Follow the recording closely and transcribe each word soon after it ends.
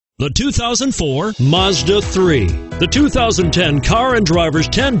The 2004 Mazda 3. The 2010 Car and Driver's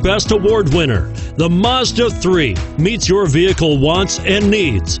 10 Best Award winner. The Mazda 3 meets your vehicle wants and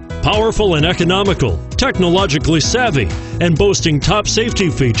needs. Powerful and economical, technologically savvy, and boasting top safety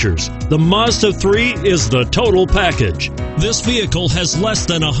features, the Mazda 3 is the total package. This vehicle has less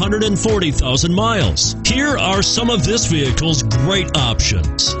than 140,000 miles. Here are some of this vehicle's great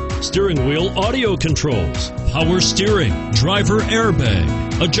options: steering wheel audio controls, power steering, driver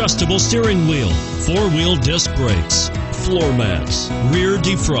airbag, adjustable steering wheel, four-wheel disc brakes, floor mats, rear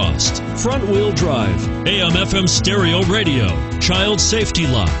defrost, front-wheel drive, AM/FM stereo radio, child safety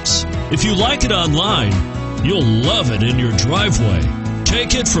locks. If you like it online, you'll love it in your driveway.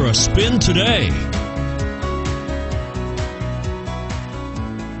 Take it for a spin today.